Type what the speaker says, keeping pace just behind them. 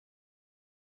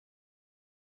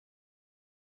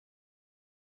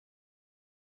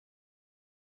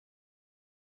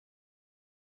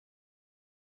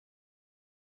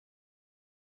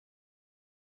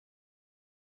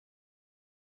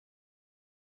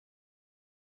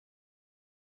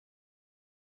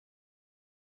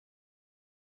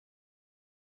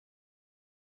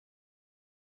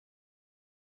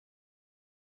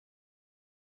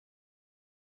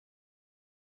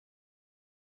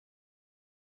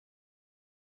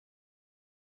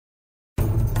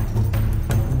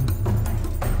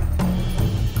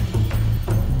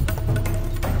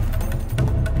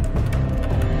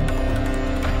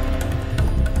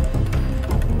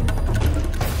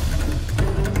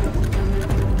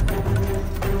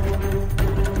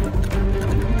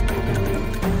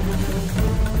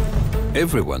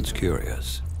Everyone's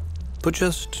curious, but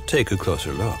just take a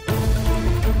closer look.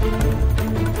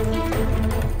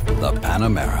 The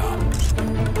Panamera.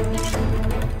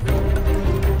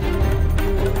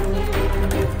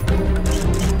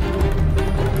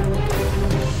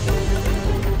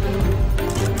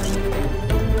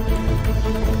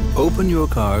 Open your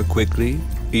car quickly,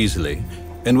 easily,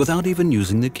 and without even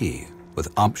using the key, with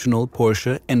optional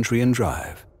Porsche entry and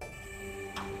drive.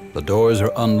 The doors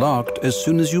are unlocked as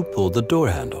soon as you pull the door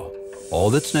handle. All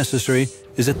that's necessary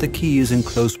is that the key is in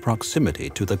close proximity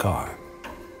to the car.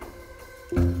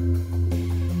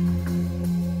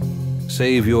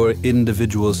 Save your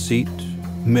individual seat,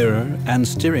 mirror, and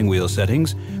steering wheel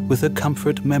settings with the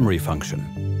Comfort Memory function.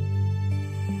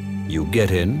 You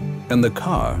get in, and the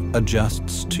car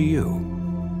adjusts to you.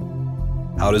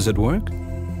 How does it work?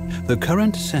 The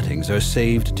current settings are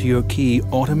saved to your key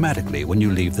automatically when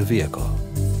you leave the vehicle.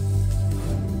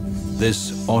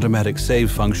 This automatic save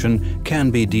function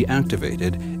can be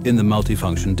deactivated in the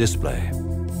multifunction display.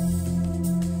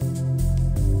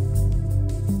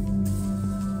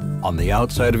 On the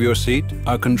outside of your seat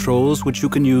are controls which you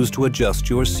can use to adjust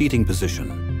your seating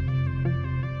position.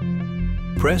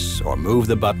 Press or move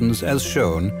the buttons as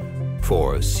shown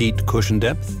for seat cushion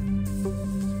depth,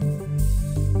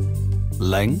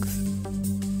 length,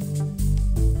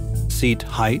 seat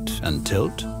height and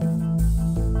tilt,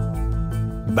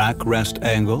 backrest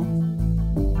angle,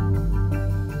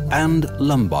 and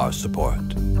lumbar support.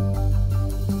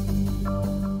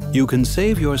 You can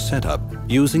save your setup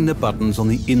using the buttons on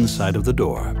the inside of the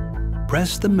door.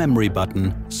 Press the memory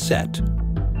button Set,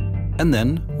 and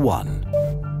then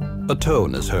 1. A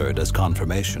tone is heard as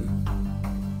confirmation.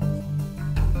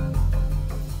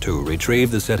 To retrieve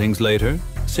the settings later,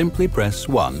 simply press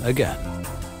 1 again.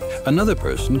 Another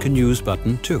person can use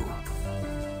button 2.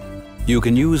 You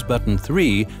can use button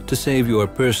 3 to save your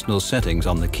personal settings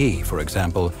on the key, for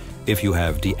example, if you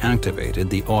have deactivated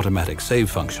the automatic save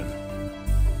function.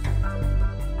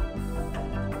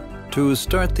 To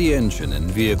start the engine in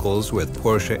vehicles with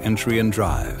Porsche entry and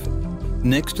drive,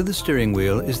 next to the steering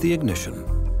wheel is the ignition,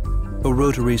 a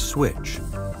rotary switch,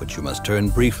 which you must turn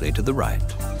briefly to the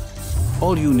right.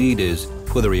 All you need is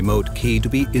for the remote key to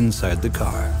be inside the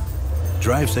car.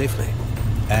 Drive safely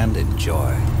and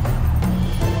enjoy.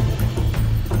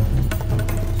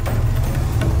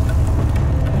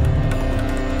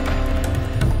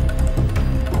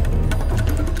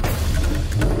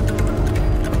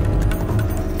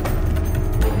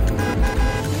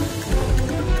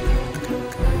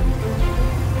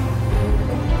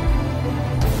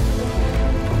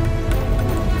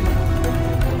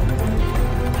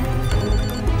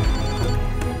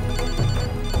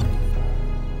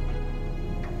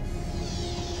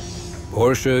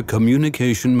 Porsche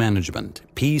Communication Management,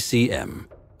 PCM,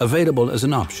 available as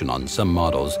an option on some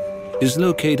models, is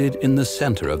located in the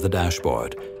center of the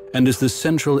dashboard and is the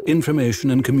central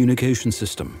information and communication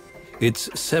system. Its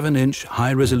 7-inch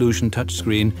high-resolution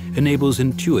touchscreen enables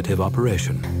intuitive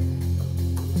operation.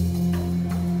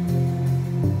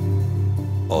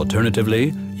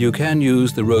 Alternatively, you can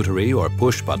use the rotary or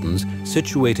push buttons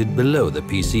situated below the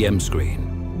PCM screen.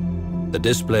 The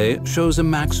display shows a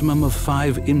maximum of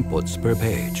 5 inputs per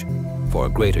page for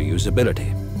greater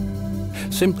usability.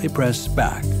 Simply press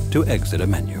back to exit a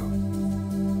menu.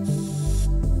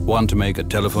 Want to make a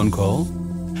telephone call?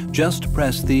 Just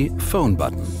press the phone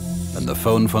button and the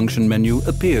phone function menu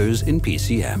appears in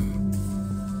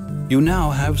PCM. You now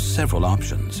have several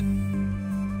options.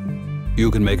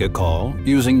 You can make a call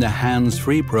using the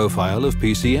hands-free profile of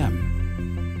PCM,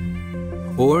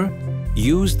 or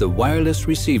use the wireless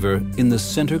receiver in the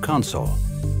center console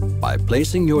by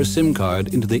placing your SIM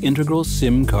card into the integral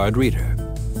SIM card reader.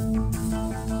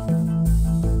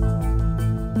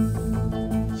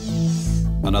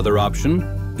 Another option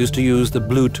is to use the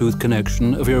Bluetooth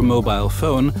connection of your mobile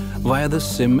phone via the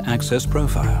SIM access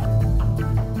profile.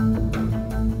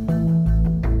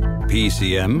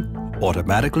 PCM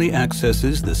automatically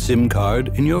accesses the SIM card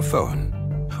in your phone,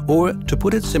 or to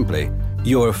put it simply,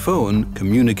 your phone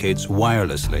communicates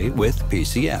wirelessly with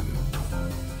PCM.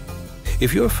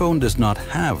 If your phone does not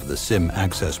have the SIM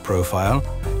access profile,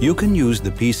 you can use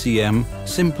the PCM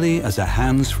simply as a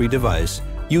hands-free device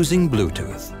using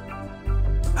Bluetooth.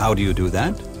 How do you do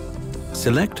that?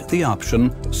 Select the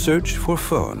option Search for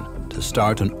Phone to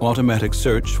start an automatic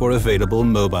search for available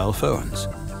mobile phones.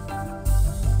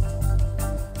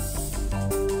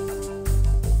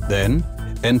 Then,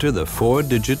 enter the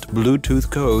 4-digit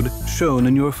Bluetooth code shown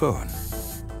in your phone.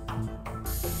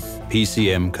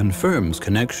 PCM confirms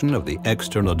connection of the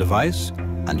external device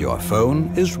and your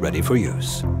phone is ready for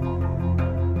use.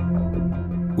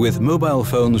 With mobile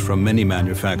phones from many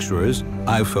manufacturers,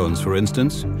 iPhones for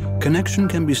instance, connection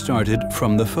can be started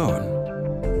from the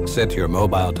phone. Set your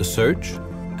mobile to search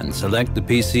and select the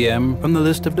PCM from the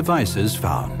list of devices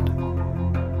found.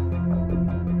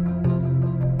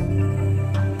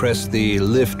 Press the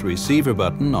Lift Receiver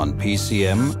button on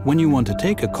PCM when you want to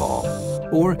take a call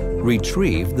or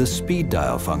retrieve the speed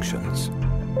dial functions.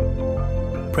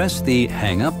 Press the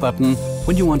Hang Up button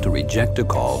when you want to reject a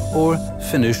call or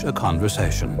finish a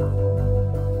conversation.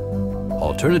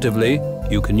 Alternatively,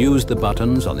 you can use the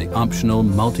buttons on the optional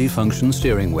multi-function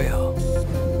steering wheel.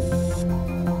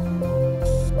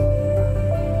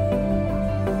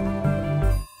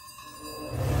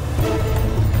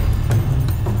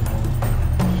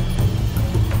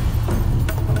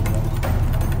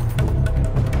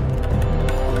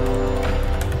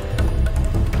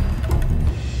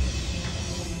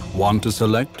 Want to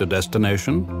select a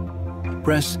destination?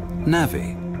 Press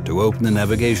Navi to open the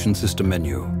navigation system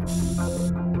menu.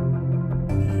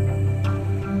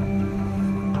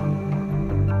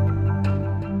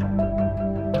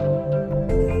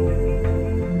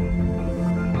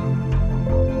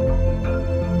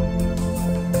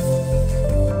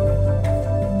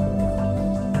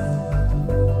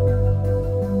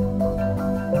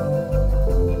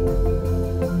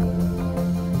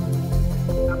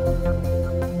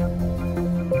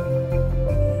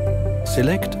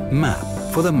 Select Map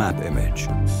for the map image,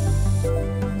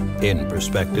 in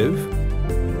perspective,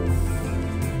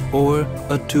 or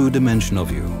a two-dimensional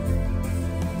view.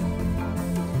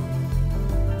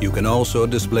 You can also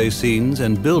display scenes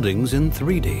and buildings in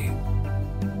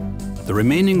 3D. The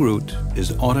remaining route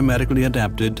is automatically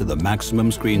adapted to the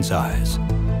maximum screen size.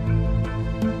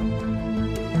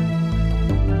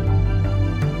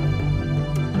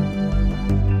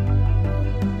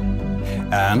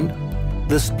 And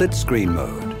the split screen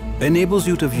mode enables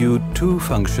you to view two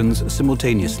functions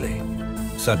simultaneously,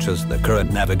 such as the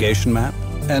current navigation map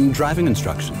and driving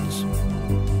instructions.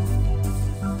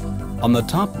 On the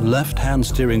top left-hand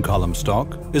steering column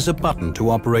stalk is a button to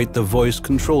operate the voice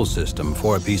control system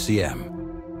for PCM.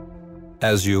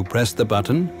 As you press the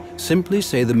button, simply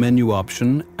say the menu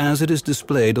option as it is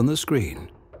displayed on the screen.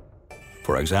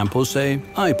 For example, say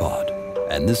iPod,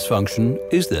 and this function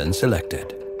is then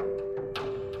selected.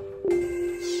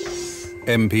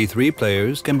 MP3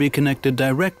 players can be connected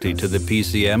directly to the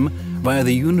PCM via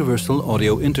the universal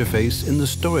audio interface in the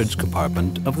storage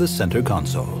compartment of the center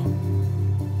console.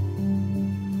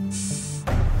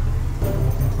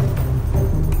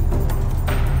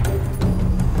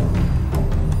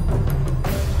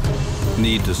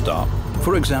 Need to stop,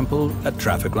 for example, at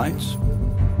traffic lights?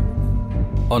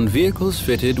 On vehicles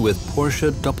fitted with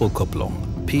Porsche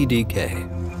Doppelkupplung,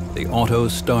 PDK, the auto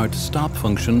start-stop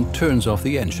function turns off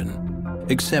the engine,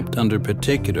 except under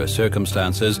particular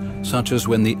circumstances such as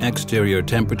when the exterior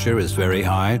temperature is very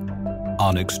high,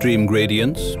 on extreme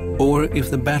gradients, or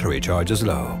if the battery charge is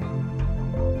low.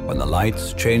 When the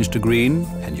lights change to green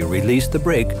and you release the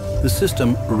brake, the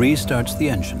system restarts the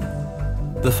engine.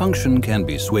 The function can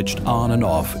be switched on and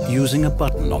off using a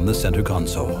button on the center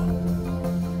console.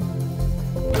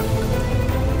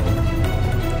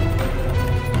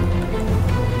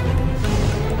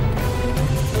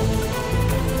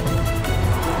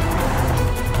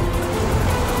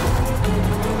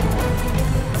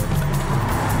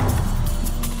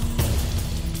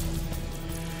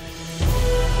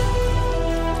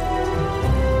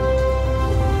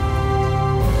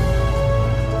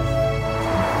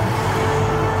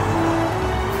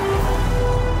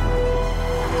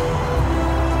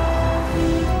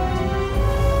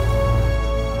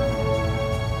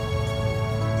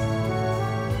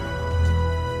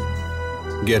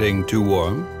 Getting too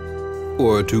warm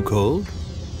or too cold?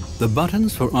 The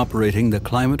buttons for operating the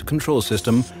climate control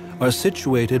system are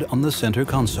situated on the center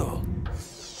console.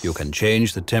 You can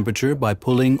change the temperature by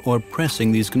pulling or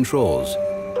pressing these controls.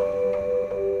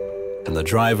 And the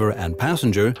driver and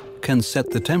passenger can set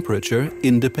the temperature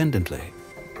independently.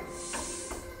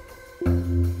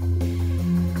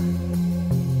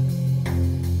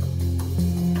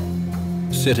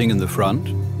 Sitting in the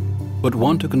front, but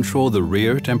want to control the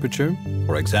rear temperature,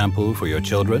 for example, for your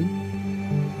children?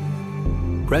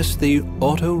 Press the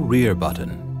Auto Rear button,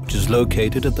 which is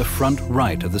located at the front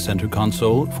right of the center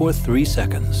console, for 3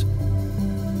 seconds.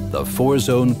 The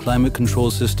 4-zone climate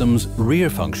control system's rear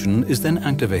function is then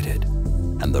activated,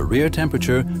 and the rear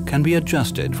temperature can be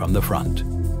adjusted from the front.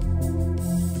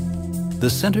 The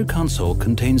center console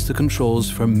contains the controls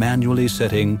for manually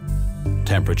setting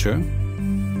temperature,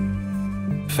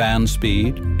 fan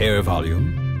speed, air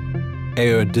volume,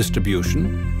 air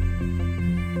distribution,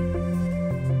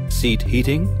 seat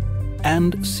heating,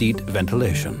 and seat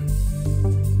ventilation.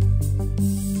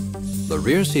 The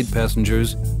rear seat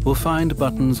passengers will find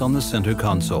buttons on the center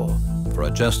console for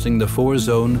adjusting the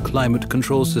 4-zone climate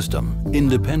control system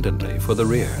independently for the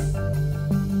rear.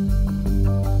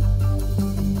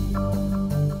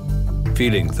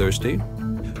 Feeling thirsty?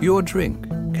 Your drink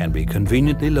can be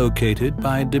conveniently located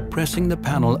by depressing the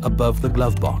panel above the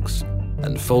glove box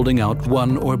and folding out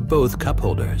one or both cup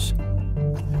holders.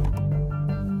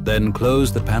 Then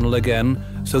close the panel again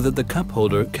so that the cup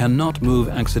holder cannot move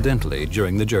accidentally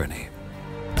during the journey.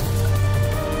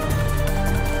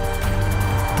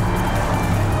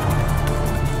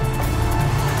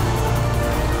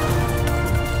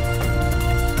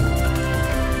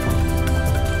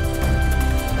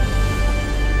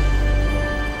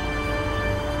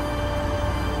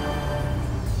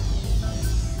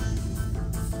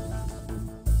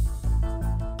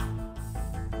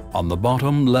 On the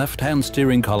bottom left-hand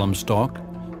steering column stalk,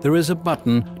 there is a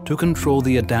button to control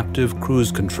the adaptive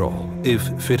cruise control if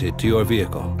fitted to your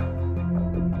vehicle.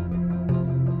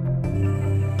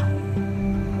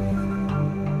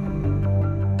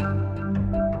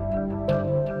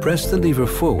 Press the lever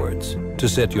forwards to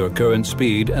set your current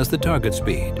speed as the target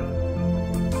speed,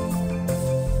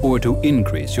 or to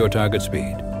increase your target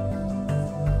speed.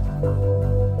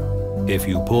 If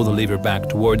you pull the lever back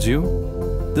towards you,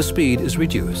 the speed is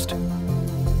reduced.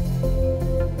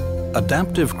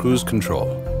 Adaptive cruise control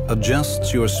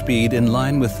adjusts your speed in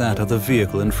line with that of the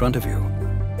vehicle in front of you.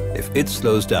 If it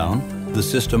slows down, the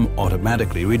system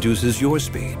automatically reduces your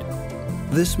speed.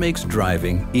 This makes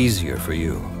driving easier for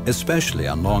you, especially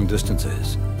on long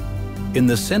distances. In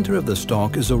the center of the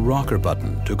stalk is a rocker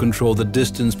button to control the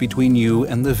distance between you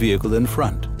and the vehicle in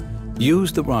front.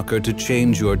 Use the rocker to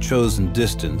change your chosen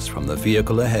distance from the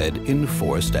vehicle ahead in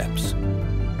 4 steps.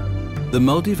 The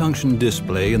multifunction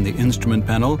display in the instrument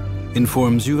panel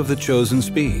informs you of the chosen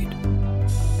speed,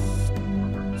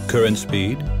 current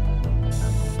speed,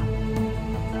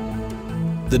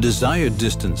 the desired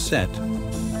distance set,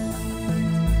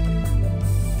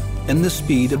 and the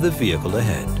speed of the vehicle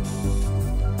ahead.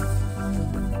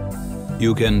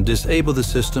 You can disable the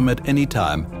system at any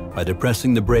time by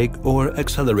depressing the brake or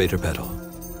accelerator pedal.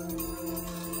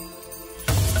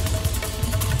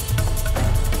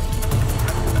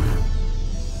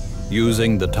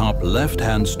 Using the top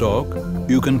left-hand stalk,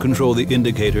 you can control the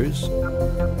indicators,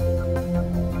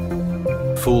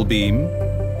 full beam,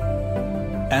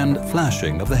 and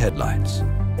flashing of the headlights.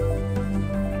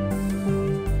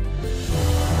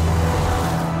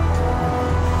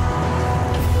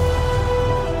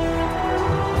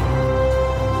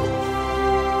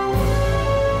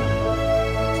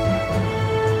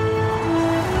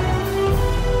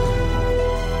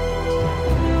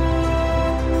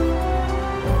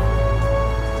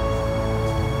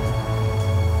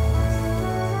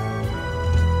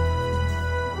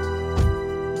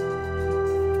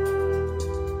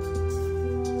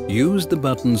 Use the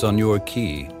buttons on your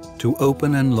key to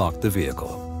open and lock the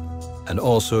vehicle, and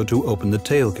also to open the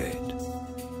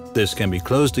tailgate. This can be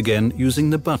closed again using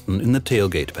the button in the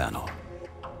tailgate panel.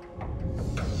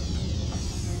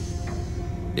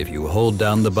 If you hold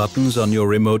down the buttons on your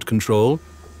remote control,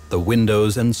 the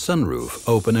windows and sunroof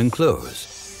open and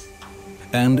close,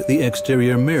 and the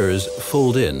exterior mirrors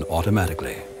fold in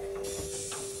automatically.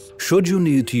 Should you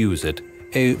need to use it,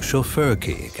 a chauffeur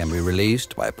key can be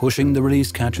released by pushing the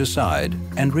release catch aside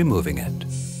and removing it.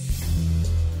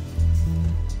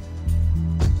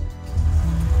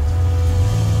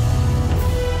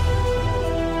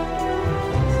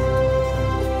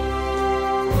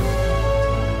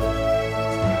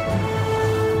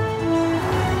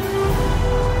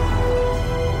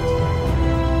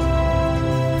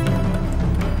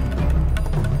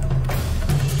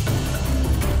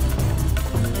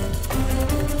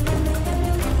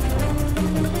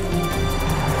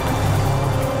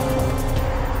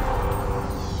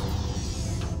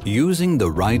 Using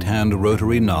the right-hand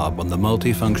rotary knob on the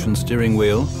multifunction steering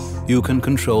wheel, you can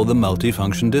control the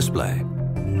multifunction display.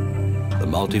 The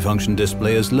multifunction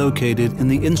display is located in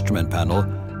the instrument panel,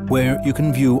 where you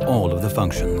can view all of the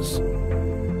functions.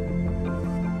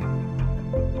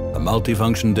 The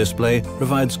multifunction display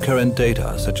provides current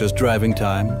data such as driving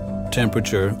time,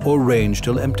 temperature, or range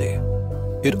till empty.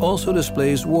 It also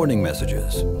displays warning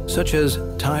messages, such as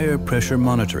tire pressure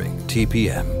monitoring,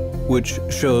 TPM, which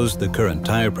shows the current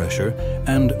tire pressure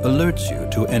and alerts you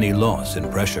to any loss in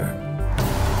pressure.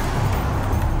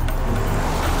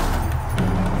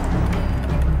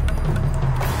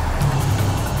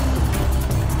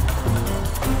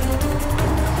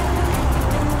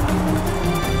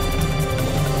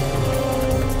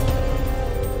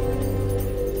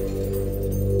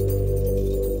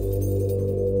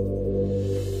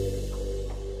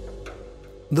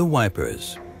 The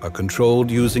wipers are controlled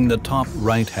using the top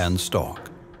right-hand stalk.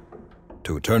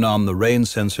 To turn on the rain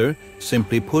sensor,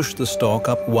 simply push the stalk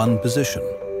up one position.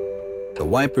 The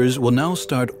wipers will now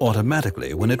start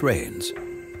automatically when it rains.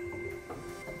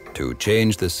 To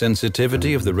change the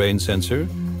sensitivity of the rain sensor,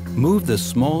 move the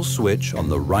small switch on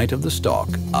the right of the stalk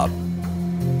up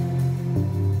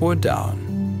or down.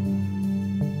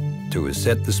 To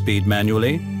set the speed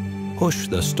manually, push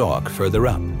the stalk further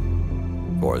up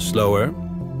for slower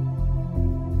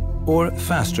or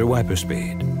faster wiper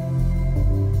speed.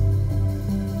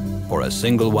 For a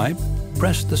single wipe,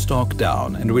 press the stalk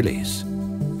down and release.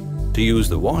 To use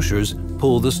the washers,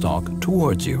 pull the stalk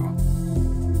towards you.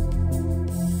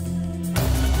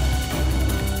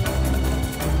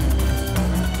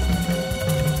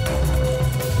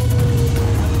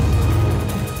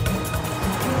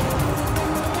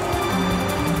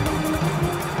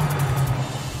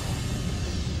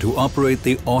 To operate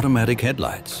the automatic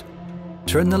headlights,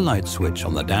 turn the light switch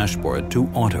on the dashboard to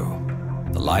auto.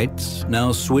 The lights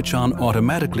now switch on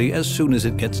automatically as soon as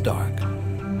it gets dark.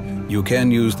 You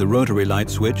can use the rotary light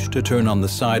switch to turn on the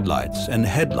side lights and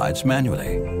headlights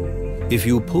manually. If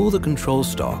you pull the control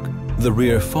stalk, the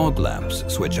rear fog lamps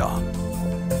switch on.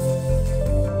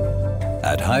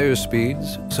 At higher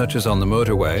speeds, such as on the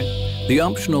motorway, the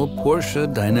optional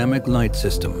Porsche Dynamic Light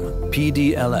System,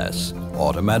 PDLS,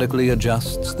 automatically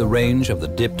adjusts the range of the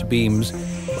dipped beams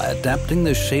by adapting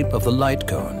the shape of the light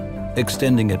cone,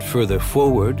 extending it further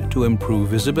forward to improve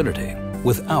visibility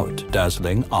without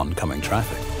dazzling oncoming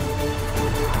traffic.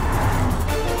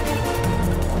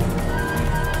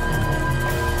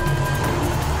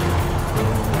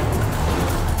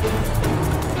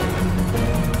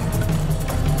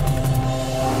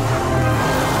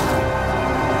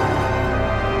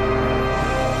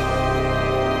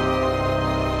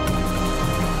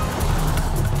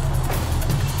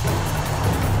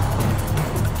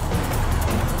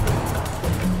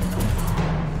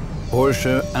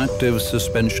 Porsche Active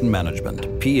Suspension Management,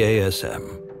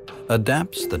 PASM,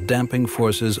 adapts the damping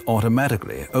forces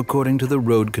automatically according to the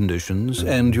road conditions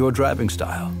and your driving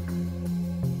style.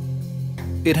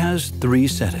 It has 3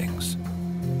 settings: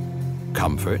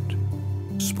 Comfort,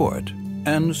 Sport,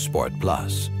 and Sport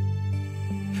Plus.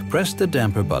 Press the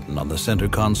damper button on the center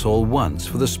console once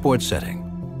for the Sport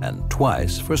setting and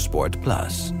twice for Sport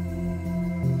Plus.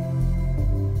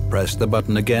 Press the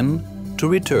button again to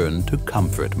return to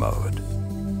Comfort mode.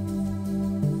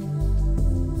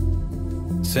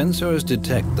 Sensors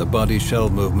detect the body shell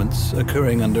movements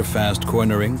occurring under fast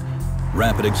cornering,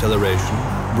 rapid acceleration,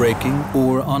 braking,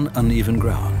 or on uneven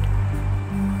ground.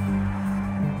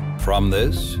 From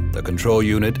this, the control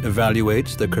unit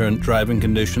evaluates the current driving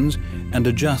conditions and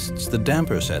adjusts the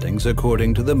damper settings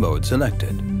according to the mode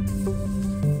selected.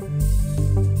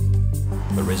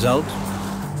 The result?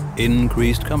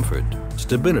 Increased comfort,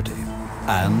 stability,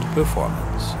 and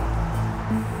performance.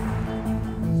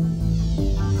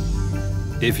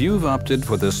 If you've opted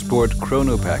for the Sport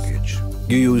Chrono package,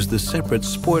 you use the separate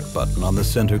Sport button on the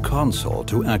center console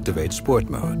to activate Sport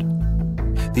mode.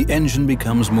 The engine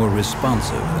becomes more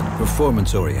responsive and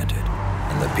performance-oriented,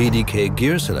 and the PDK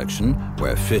gear selection,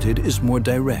 where fitted, is more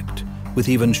direct, with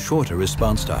even shorter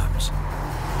response times.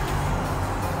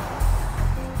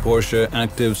 Porsche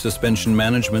Active Suspension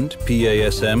Management,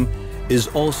 PASM, is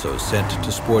also set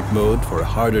to Sport mode for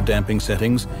harder damping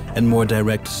settings and more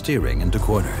direct steering into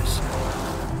corners.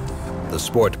 The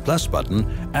Sport Plus button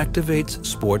activates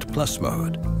Sport Plus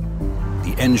mode.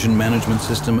 The engine management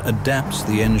system adapts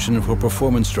the engine for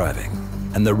performance driving,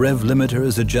 and the rev limiter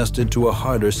is adjusted to a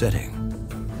harder setting.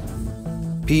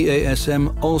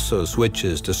 PASM also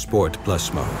switches to Sport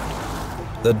Plus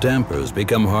mode. The dampers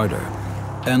become harder,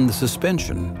 and the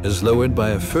suspension is lowered by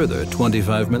a further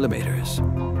 25 millimeters.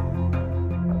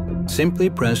 Simply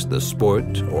press the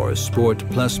Sport or Sport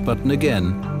Plus button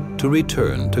again to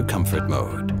return to Comfort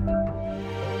mode.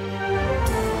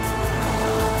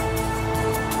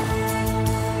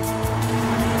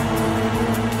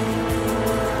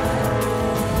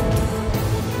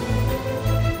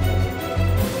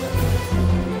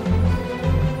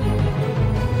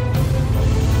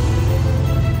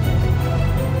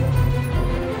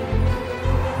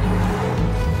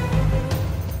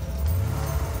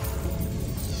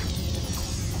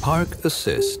 Park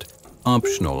Assist,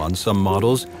 optional on some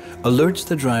models, alerts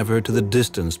the driver to the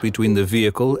distance between the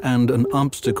vehicle and an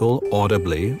obstacle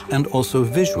audibly and also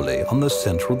visually on the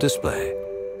central display.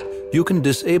 You can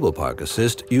disable Park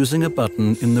Assist using a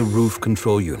button in the roof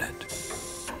control unit.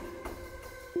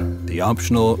 The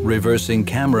optional reversing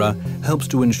camera helps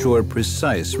to ensure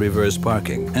precise reverse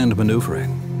parking and maneuvering.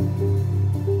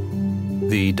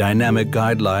 The dynamic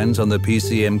guidelines on the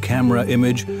PCM camera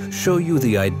image show you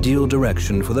the ideal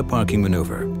direction for the parking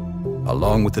maneuver,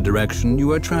 along with the direction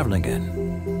you are traveling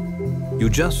in. You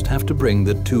just have to bring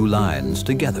the two lines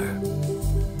together.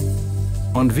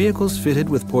 On vehicles fitted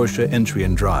with Porsche Entry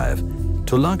and Drive,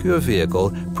 to lock your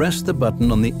vehicle, press the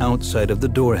button on the outside of the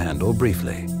door handle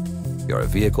briefly. Your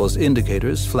vehicle's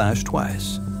indicators flash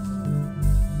twice.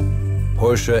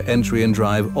 Porsche Entry and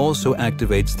Drive also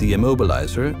activates the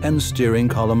immobilizer and steering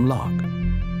column lock.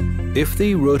 If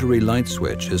the rotary light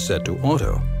switch is set to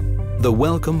auto, the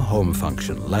Welcome Home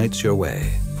function lights your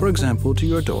way, for example to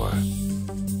your door.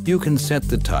 You can set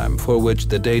the time for which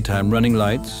the daytime running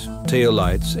lights, tail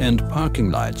lights, and parking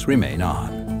lights remain on.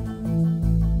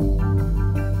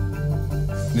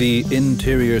 The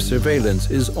interior surveillance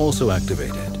is also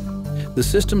activated. The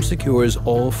system secures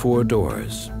all four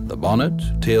doors: the bonnet,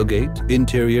 tailgate,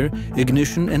 interior,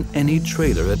 ignition, and any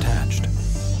trailer attached.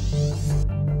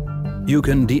 You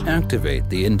can deactivate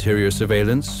the interior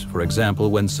surveillance, for example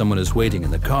when someone is waiting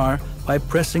in the car, by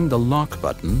pressing the lock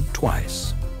button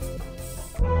twice.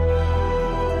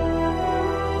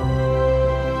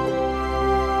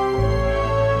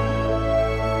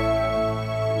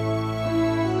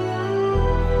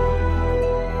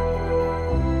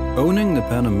 Owning the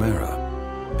Panamera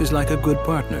is like a good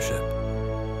partnership.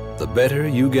 The better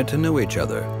you get to know each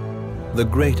other, the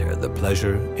greater the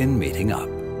pleasure in meeting up.